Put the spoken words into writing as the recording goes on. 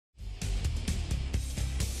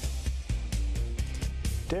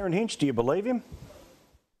Derryn Hinch, do you believe him?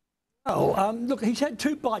 Oh, look, he's had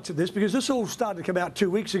 2 bites of this because this all started to come out 2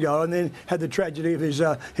 weeks ago and then had the tragedy of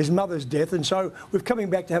his mother's death, and so we're coming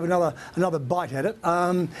back to have another bite at it.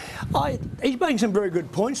 He's making some very good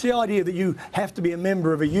points. The idea that you have to be a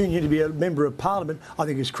member of a union to be a member of Parliament, I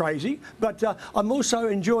think, is crazy. But I'm also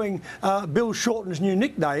enjoying Bill Shorten's new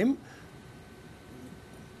nickname,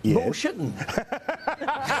 Bullshitting.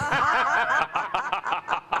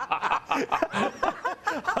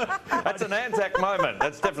 That's an Anzac moment.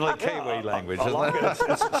 That's definitely Kiwi language, isn't it?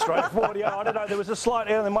 It's straightforward. Yeah, I don't know. There was a slight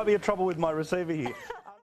error. There might be a trouble with my receiver here.